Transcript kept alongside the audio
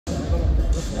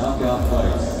knockout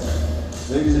fights.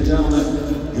 Ladies and gentlemen,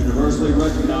 universally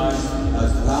recognized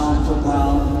as pound for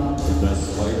pound, the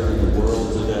best fighter in the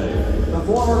world today. The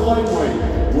former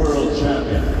lightweight world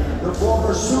champion, the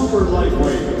former super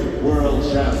lightweight world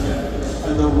champion,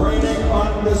 and the reigning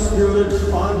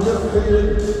undisputed,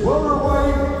 undefeated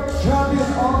welterweight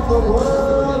champion of the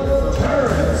world,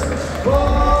 Terence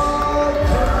Crawford.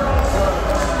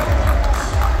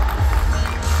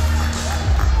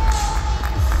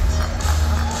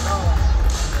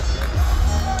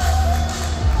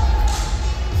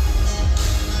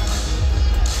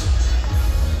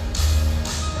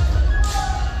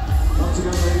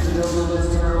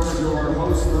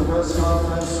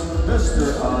 Mr.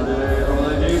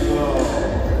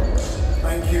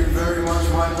 Thank you very much,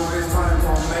 Michael. It's time for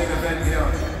our main event here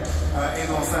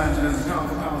in Los Angeles. Pound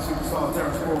for pound superstar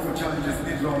Terence Crawford challenges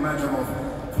Israil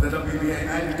Madrimov for the WBA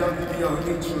and WBO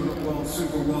interim world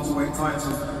super welterweight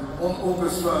titles on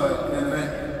August 3rd in an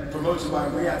event promoted by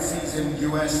Riyadh Season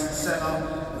US, Sela,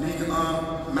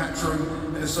 Hearn,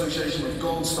 Matchroom in association with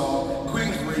Goldstar,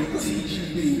 Queensberry,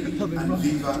 TGB and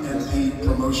TGB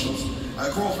Promotions.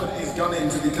 Crawford is gunning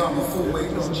to become a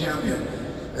full-weight world champion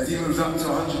as he moves up to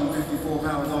 154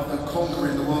 pounds after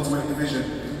conquering the welterweight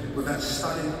division with that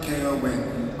stunning KO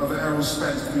win over Errol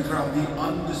Spence to be crowned the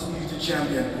undisputed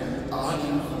champion at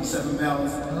 147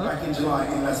 pounds back in July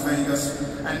in Las Vegas.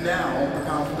 And now the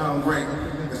pound-for-pound great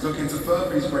is looking to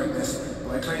further his greatness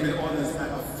by claiming honours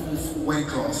at a fourth weight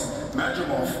class.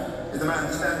 Madrimov is the man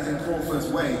that stands in Crawford's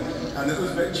way, and the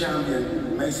Uzbek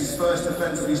champion makes his first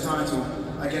defence of his title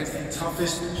against the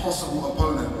toughest possible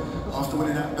opponent after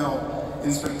winning that belt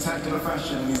in spectacular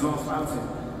fashion in his last outing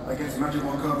against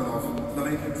Matchroom Boxing, the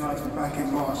vacant title back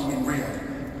in March in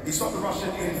Riyadh. He stopped the Russian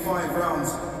in 5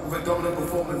 rounds with a dominant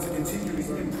performance to continue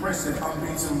his impressive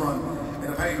unbeaten run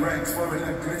in the paid ranks following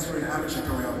a glittering amateur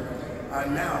career.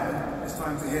 And now it's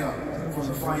time to hear from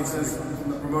the fighters,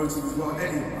 from the promoters as well.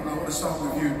 Eddie, and I want to start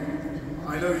with you.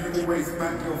 I know you always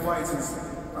back your fighters.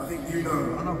 I think you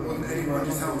know more than anyone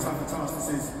just how tough a task this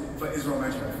is for Israil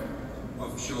Madrimov. Well,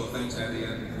 for sure, thanks Eddie.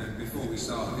 And before we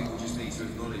start, I think we just need to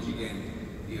acknowledge again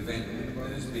the event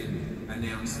that has been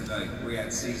announced today.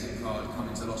 Riyadh Season Card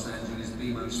coming to Los Angeles,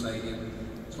 BMO Stadium,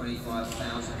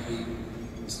 25,000 people.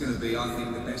 It's going to be, I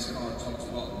think, the best card top to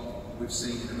bottom we've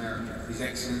seen in America. His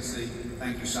Excellency,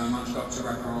 thank you so much, Dr.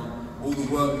 Hearn. All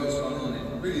the work that's gone on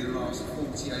in really the last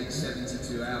 48,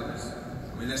 72 hours.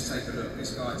 I mean, let's take a look.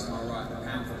 This guy to my right, the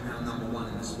pound for pound #1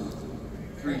 in the sport.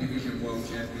 3-division world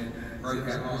champion, broke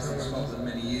out hearts in Scotland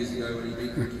many years ago when he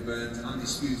beat Ricky Burns,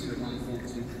 undisputed at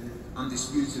 140,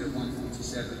 undisputed at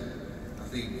 147. I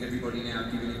think everybody now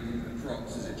giving him the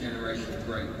props as a generational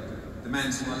great. The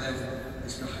man to my left,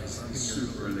 this guy is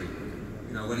super elite.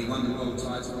 You know, when he won the world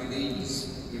title with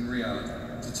ease in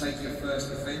Riyadh, to take your first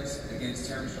defence against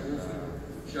Terence Crawford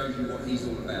shows you what he's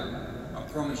all about. I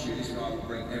promise you, this guy will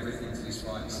bring everything to this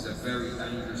fight. This is a very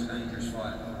dangerous, dangerous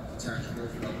fight. Terence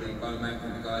Crawford, I believe, Bomac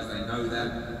and the guys, they know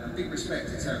that. And big respect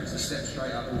to Terence. He steps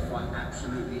straight up, will fight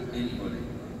absolutely anybody.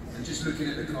 And just looking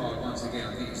at the card once again,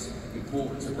 I think it's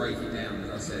important to break it down,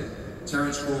 as I said.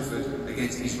 Terence Crawford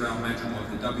against Israil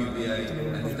Madrimov, the WBA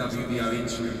and the WBO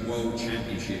Interim World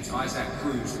Championships. Isaac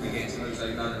Cruz against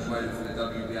Jose Valenzuela for the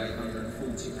WBA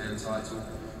 140-pound title.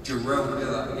 Jarrell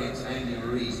Miller against Andy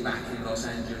Ruiz back in Los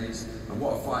Angeles. And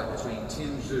what a fight between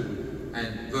Tim Tszyu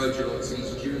and Virgil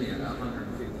Ortiz Jr. at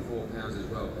 154 pounds as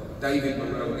well. David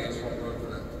Morrell against Hot Rod for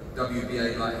the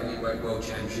WBA Light Heavyweight World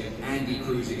Championship. Andy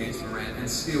Cruz against Moran, and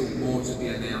still more to be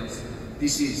announced.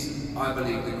 This is, I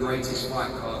believe, the greatest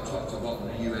fight card top to bottom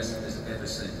the US has ever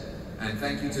seen. And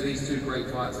thank you to these two great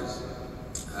fighters.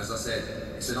 As I said,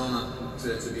 it's an honour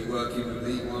to be working with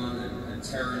League One and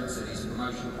Terence and his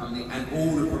promotion company and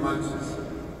all the promoters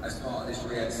as part of this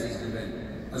Riyadh season event.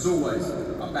 As always,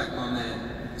 I back my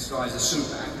man. This guy's a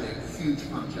super athlete, huge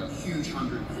puncher, huge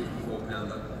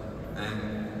 154-pounder.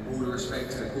 And all the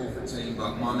respect to the Crawford team,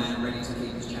 but my man ready to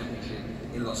keep his championship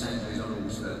in Los Angeles on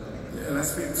August 3rd. Yeah,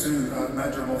 let's speak to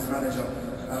Madrimov's manager,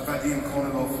 Vadim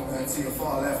Kononov, to your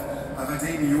far left.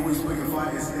 Vadim, you always put your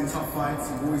fighters in tough fights.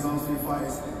 You've always asked for your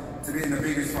fighters to be in the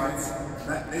biggest fights.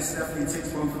 This definitely ticks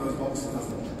both of those boxes,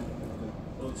 doesn't it?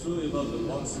 Well, it's really about the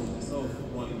boxing itself,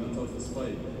 wanting the toughest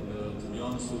fight. To be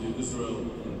honest with you, Israil,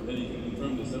 Eddie can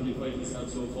confirm this, every fight he's had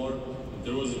so far, if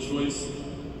there was a choice,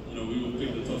 you know, we would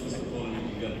pick the toughest opponent we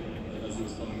can get as he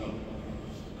was coming up.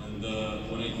 And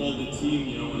when I called the team,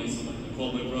 you know, when I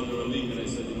called my brother Ali and I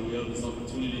said, you know, we have this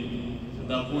opportunity. At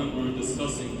that point, we were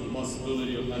discussing the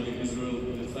possibility of having Israil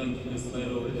defend his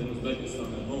title in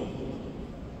Uzbekistan at home.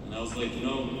 And I was like, you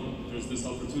know, there's this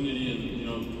opportunity, and you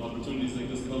know, opportunities like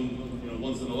this come, you know,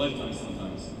 once in a lifetime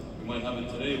sometimes. We might have it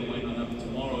today, we might not have it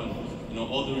tomorrow, and you know,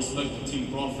 all the respect to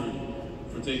Team Crawford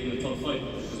for taking a tough fight,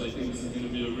 because I think this is going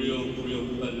to be a real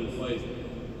competitive fight.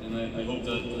 And I hope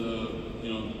that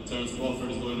you know, Terence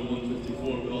Crawford is going to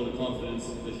 154 with all the confidence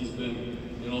that he's been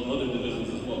in all the other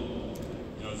divisions as well.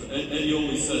 You know, Eddie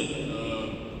always said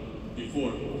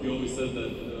before, he always said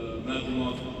that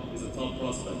Madrimov is a top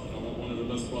prospect, you know, one of the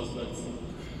best prospects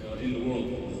in the world.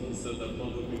 He said that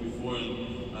publicly before,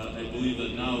 and I believe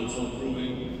that now it's all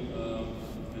proving,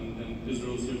 and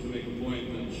Israel's here to make a point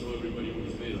and show everybody what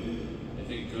he's made of. I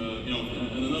think, you know,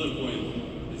 and another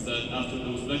point is that after the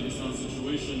Uzbekistan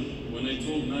situation, when I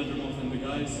told Madrimov and the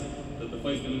guys that the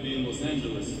fight's going to be in Los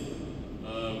Angeles,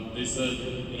 they said,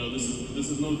 you know, this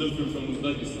is no different from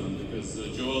Uzbekistan, because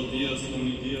Joel Diaz,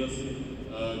 Tony Diaz,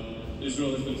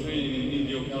 Israel has been training in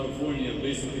Indio, California,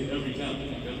 basically every camp.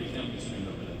 I think every camp is trained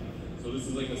over there. So this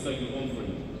is like a second home for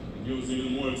him. And he was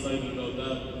even more excited about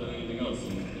that than anything else.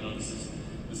 And, you know, this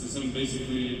is him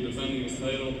basically defending his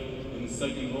title in his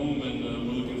second home, and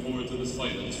we're looking forward to this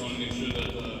fight. I just want to make sure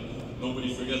that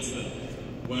nobody forgets that.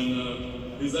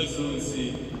 When His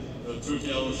Excellency Turki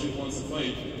Alalshikh wants to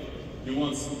fight, he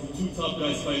wants two top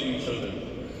guys fighting each other,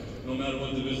 no matter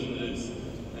what division it is.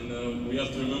 And we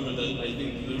have to remember that I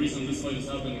think the reason this fight is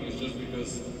happening is just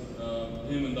because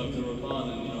him and Dr. Rahman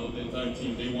and, you know, the entire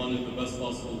team, they wanted the best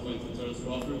possible fight for Terence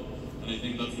Crawford, and I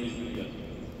think that's what he's going to get.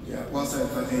 Yeah, well said,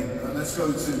 Fadim. Let's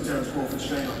go to Terence Crawford's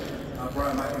trainer,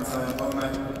 Brian McIntyre.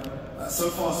 Bomac, so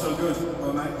far so good,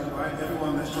 Bomac, right?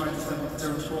 Everyone that's tried to step up to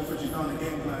Terence Crawford, you found a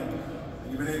game plan, and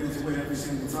you've been able to win every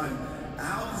single time.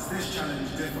 How does this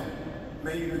challenge differ?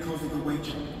 Maybe because of the weight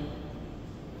jump?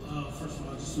 First of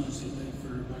all, I just want to say thank you for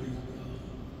everybody,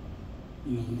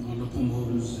 you know, all the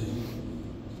promoters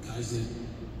and guys that,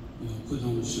 you know, put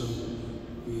on the show.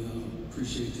 We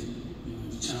appreciate it, you know,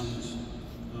 the challenge.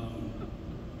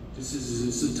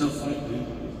 It's a tough fight, man.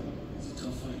 It's a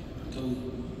tough fight. I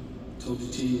told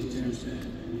the team, Terence, that,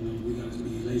 you know, we got to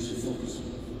be laser focused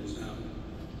for this guy.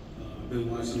 I've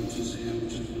been watching him since the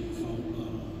amateur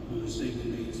on the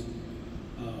statement days.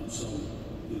 So,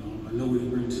 you know, I know what he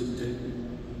brings to the table.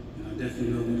 And I definitely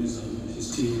know what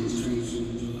his team, his trainers do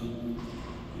as well.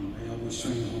 You know, they always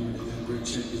train hard. They got great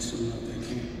champions coming out that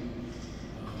camp.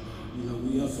 You know,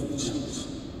 we up for the challenge.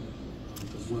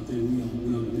 Because one thing, we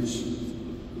on a mission.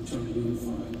 We're trying to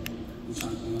unify. We're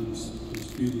trying to be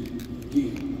undisputed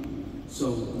again. So,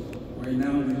 right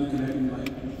now, we're looking at him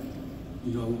like,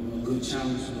 you know, a good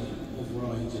challenge, but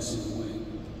overall, he just in the way.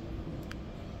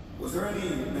 Was there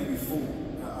any maybe thought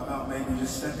about maybe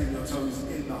just stepping your toes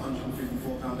in the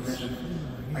 154-pound division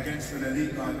against an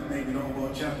elite guy, but maybe not a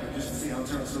world champion, just to see how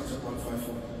Terence looks at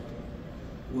 154?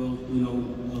 Well, you know,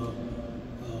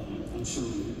 I'm sure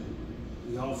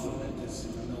we all feel like this,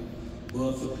 and I know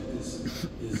Bud feel like this,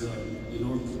 is in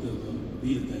order to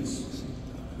be the best,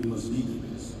 we must be the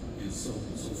best. And so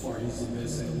far, he's the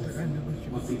best at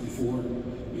 154,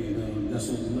 and that's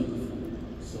what we're looking for.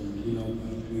 So, you know,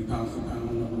 we pound for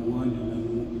pound number one,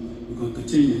 and we're going to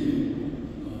continue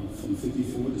from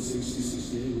 54 to 60,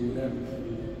 68, or whatever.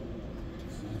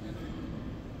 So,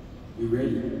 we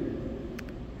ready.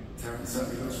 Terence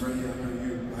certainly looks ready. I know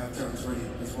you have Terence ready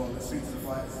as well. Let's speak to the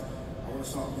fighters. I want to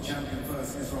start with the champion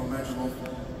first, Israil Madrimov.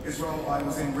 Israil, I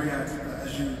was in Riyadh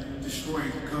as you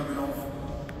destroyed Kurbanov.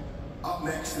 Up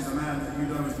next is a man that you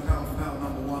know is the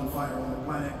pound-for-pound #1 fighter on the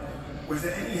planet. Was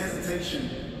there any hesitation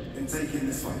in taking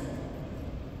this fight?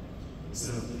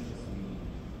 Assalamu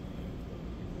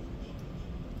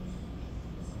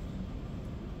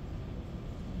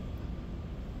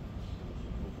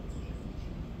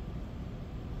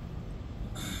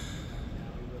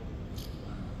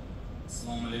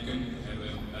alaikum, hello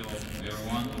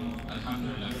everyone.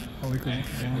 Alhamdulillah. I'm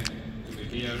happy to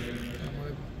be here.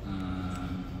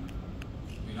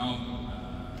 You know,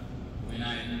 when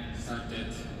I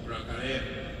started pro career,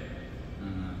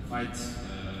 fight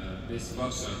this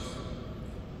boxer,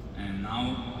 and now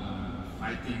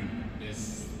fighting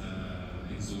this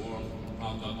in the world,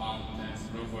 pound to pound, Terence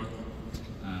Crawford,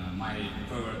 my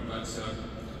favorite boxer.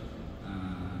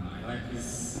 I like his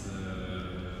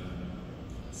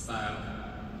style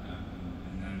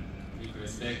and then big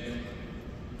respect,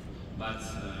 but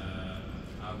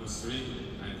August 3,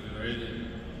 I feel ready.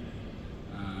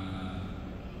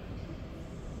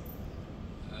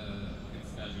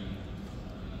 Скажем,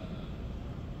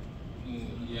 ну,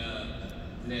 я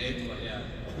для этого я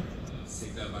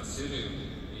всегда боксирую,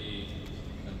 и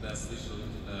когда слышал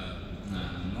это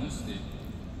новости,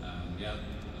 я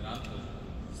рад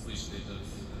слышать этот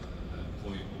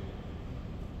бой.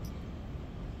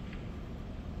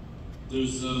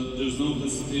 There's no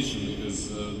hesitation because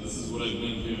this is what I've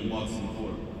been here in boxing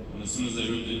before. And as soon as I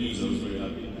heard the news, I was very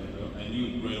happy. I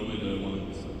knew right away that I wanted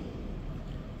this.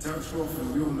 Terence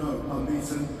Crawford, we all know,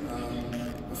 unbeaten,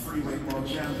 a free-weight world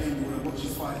champion. You would have watched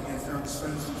his fight against Errol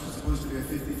Spence, which was supposed to be a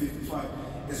 50-50 fight,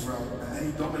 Israel, and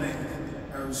he dominated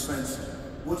Errol Spence.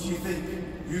 What do you think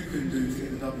you can do to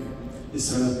get the W?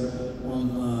 Israil, он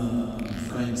в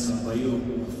крайнем бою,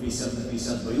 в 50 на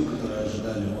 50 бою, который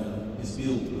ожидали, он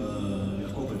избил,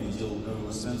 легко победил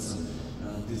Эрла Спенса.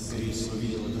 Ты, скорее всего,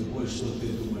 видел этот бой. Что ты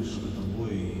думаешь об этом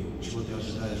бое и чего ты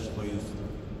ожидаешь в бою?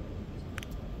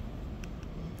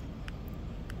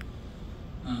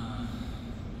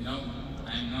 You know,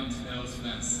 I'm not Errol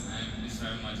Spence, I'm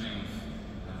Israil Madrimov.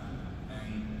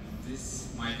 And this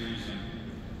is my division.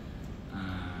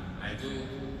 I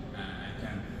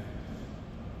can.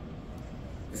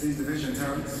 It's his division,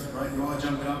 Terence, right? You are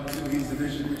jumping up to his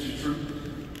division, which is true.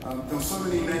 There were so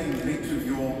many names linked with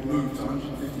your move to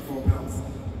 154 pounds.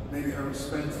 Maybe Errol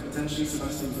Spence, potentially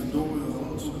Sebastian Fundora. There was a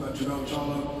lot of talk about Jamel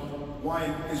Charlo.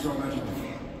 Why Israil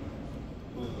Madrimov?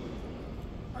 Well,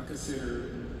 I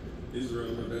consider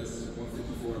Israel the best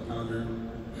 154 pounder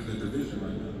in the division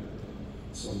right now.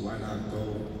 So why not go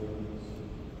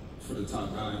for the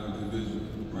top guy in the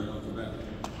division right off the bat?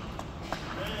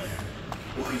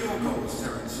 What are your goals,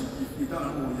 Terence? You've done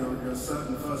it all. You're a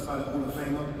certain first ballot Hall of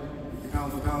Famer. You're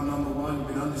pound for pound #1. You've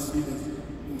been undisputed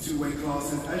in 2 weight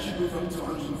classes. As you move up to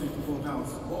 154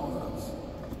 pounds, what are the goals?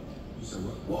 You said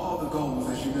what? What are the goals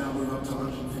as you now move up to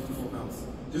 154 pounds?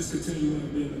 Just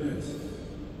continuing being the best.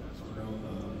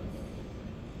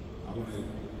 I want to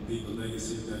leave a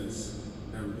legacy that's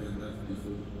never been left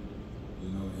before. You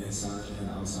know, inside and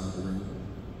outside the ring.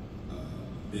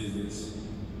 Business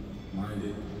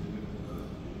minded.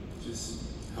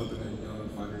 Just helping the young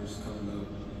fighters coming up,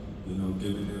 you know,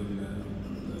 giving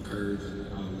them the courage and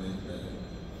the outlet that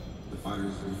the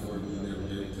fighters before me never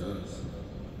gave to us,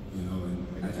 you know,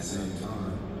 and at the same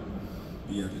time,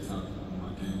 be at the top of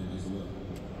my game as well.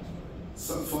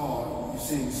 So far, you've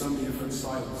seen so many different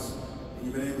styles, and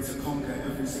you've been able to conquer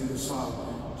every single style.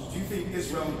 Do you think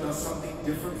Israel does something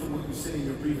different from what you've seen in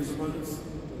your previous opponents?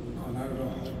 No, not at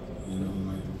all. You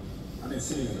know, like, I didn't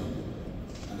see it all.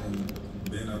 I didn't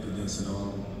been up against it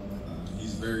all.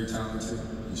 He's very talented,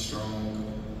 he's strong,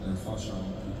 I didn't fought strong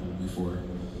people before.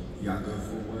 He got good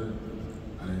footwork.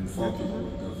 I didn't fought people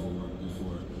with good footwork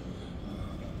before.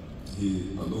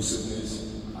 He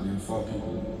elusiveness, I didn't fought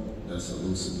people that's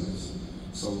elusiveness.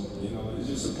 So, you know, it's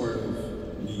just a part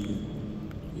of me,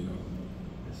 you know,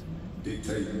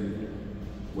 dictating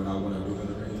what I want to do in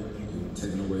the ring and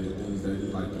taking away the things that he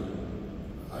liked to do.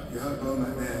 You heard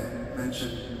Bomac there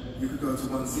mention you could go to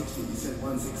 160, he said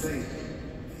 168.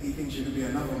 He thinks you could be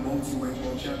another multi-weight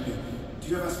world champion. Do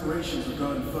you have aspirations of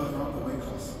going further up the weight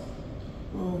class?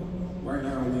 Well, right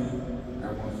now we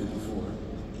at 154,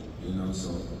 you know, so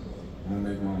I'm gonna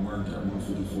make my mark at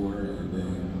 154, and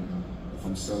then if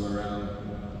I'm still around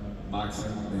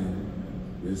boxing, then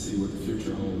we'll see what the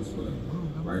future holds, but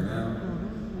right now,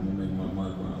 I'm gonna make my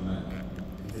mark where I'm at.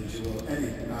 Indeed you will.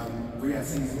 Eddie, Riyadh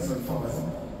Season so far has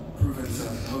proven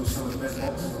to host some of the best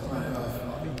boxers on planet Earth.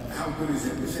 How good is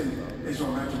it? We've seen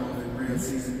Israil Madrimov in Riyadh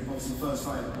Season, obviously first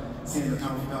time seeing the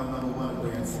pound for pound #1 in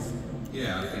Riyadh Season.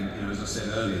 Yeah, I think, you know, as I said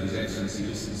earlier, His Excellency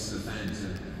listens to the fans,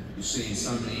 and you're seeing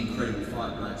so many incredible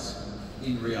fight nights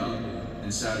in Riyadh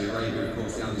and Saudi Arabia. Of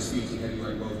course, the undisputed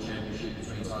heavyweight world championship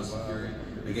between Tyson Fury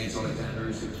against Alexander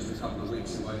Usyk just a couple of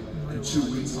weeks away, and 2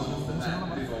 weeks after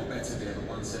that, Bivol Beterbiev at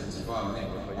 175. I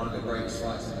think one of the greatest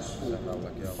fights in the sport,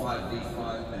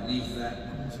 5v5 beneath that.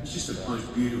 It's just the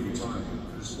most beautiful time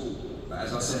for the sport. But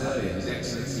as I said earlier, His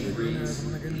Excellency reads,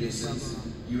 he listens.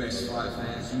 US fight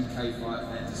fans, UK fight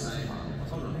fans are saying,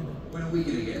 hold on, when are we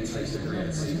going to get a taste of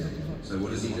Riyadh Season? So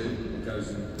what does he do? He goes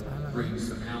and brings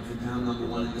the pound for pound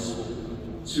 #1 in the sport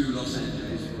to Los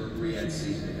Angeles for a Riyadh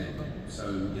Season event. So,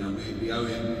 you know, we owe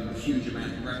him a huge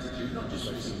amount of gratitude, not just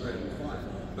for this incredible fight,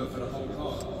 but for the whole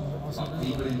card. But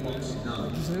people in boxing know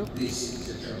this is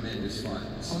a tremendous fight.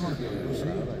 This is going to be a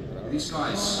war. This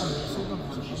guy is so strong,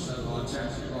 punches so hard.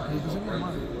 Terence is right, he's got great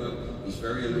footwork, he's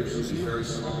very elusive, he's very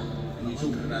smart, and you're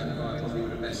talking about the guy probably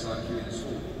with the best IQ in the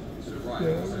sport to the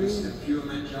right. So this is a pure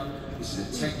matchup, this is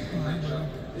a technical matchup,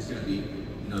 there's going to be,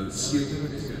 you know, skill,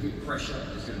 there's going to be pressure,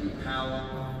 there's going to be power,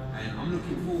 and I'm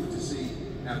looking forward to see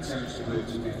how Terence can move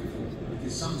to 54.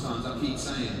 Because sometimes I keep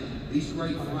saying, these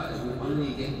great fighters will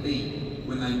only get beat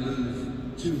when they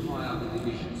move too high up in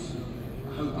divisions.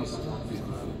 I hope it's at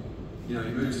 154. You know,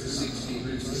 he moves to 60, he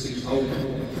moves to 60.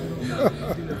 You know,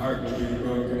 Your heart will be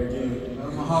broken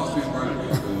again. my heart's been broken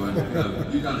before,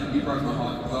 and you done it. You broke my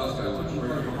heart in Glasgow, you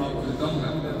broke my heart with the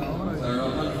dongle. So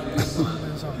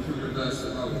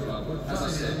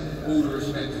all the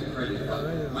respect and credit, but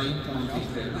make one thing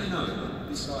clear. They know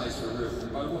this guy is for real.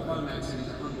 By what Max said, he's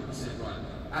 100% right.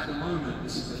 At the moment,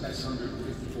 this is the best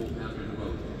 154-pounder in the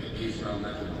world, Israil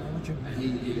Madrimov, and he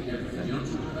will give it everything. You're not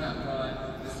talking about a guy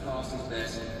that's past his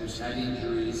best, who's had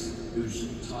injuries,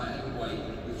 who's tight at the weight.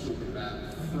 You're talking about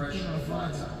a fresh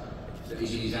fighter that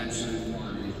is in his absolute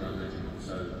prime in Israil Madrimov.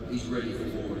 So he's ready for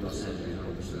war in Los Angeles,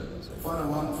 100%.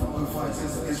 Final one from both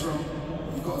fighters. Israil,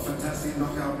 you've got a fantastic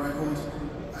knockout record.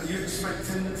 Are you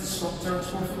expecting to stop Terence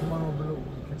Crawford?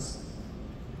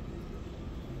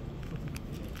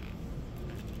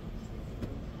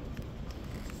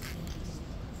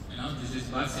 You know, this is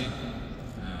boxing,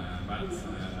 but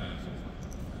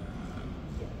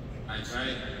I try,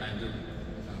 I do.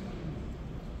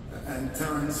 And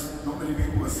Terence, not many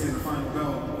people are seeing the final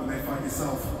bell when they fight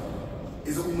yourself.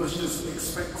 Is it almost just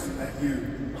expecting that you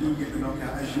do get the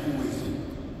knockout as you always do?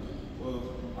 Well,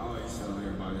 I always tell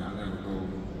everybody I never go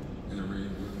in the ring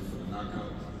looking for the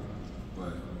knockout.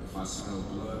 But if I smell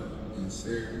blood and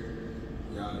stare,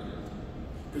 we out of there.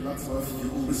 Good luck to both of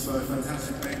you. All this for a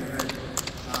fantastic main event.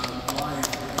 Live,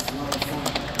 it's a lot of fun.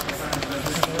 Los Angeles,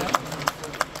 this is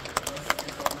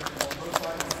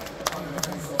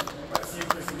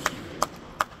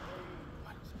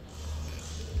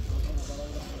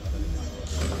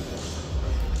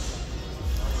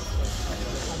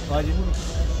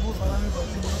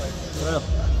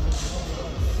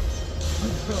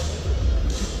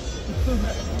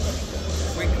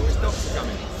Winkle, his dogs are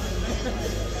coming.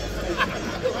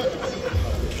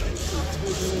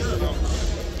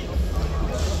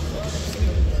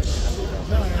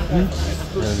 I'm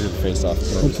gonna do the face off.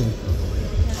 Okay.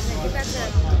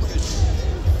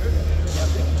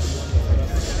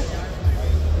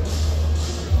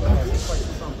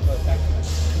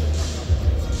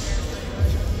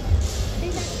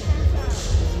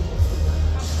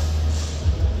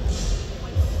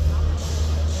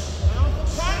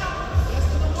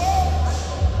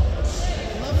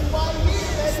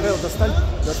 Israil,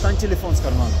 достань телефон с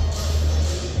кармана.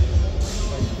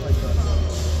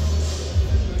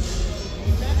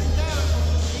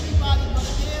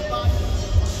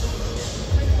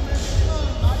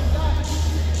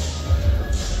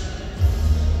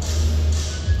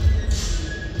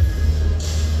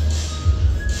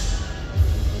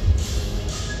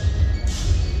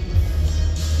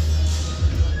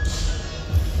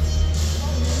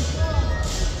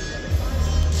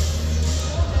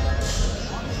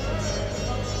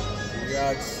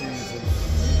 Riyadh Season.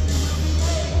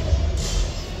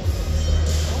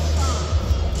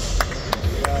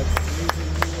 Riyadh Season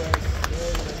USA.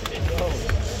 Let's go.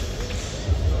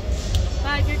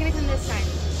 But you're gonna come this time.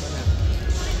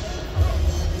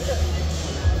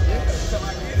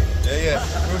 Yeah.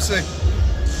 We'll see.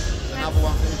 Another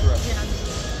one for Israel.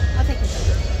 Yeah, I'll take it.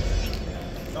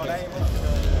 No, that ain't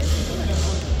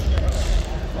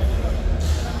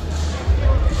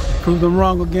Prove them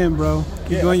wrong again, bro.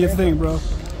 Keep doing your thing, bro.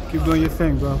 Keep doing your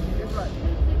thing, bro. We'll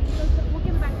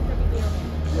give it back to WBO.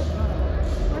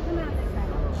 We're coming out this side.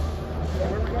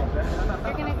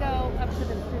 You're gonna go up to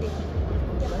the studio.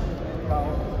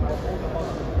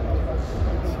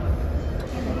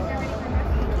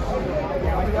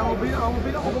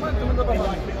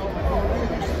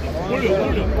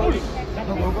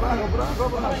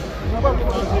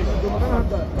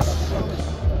 Hold it.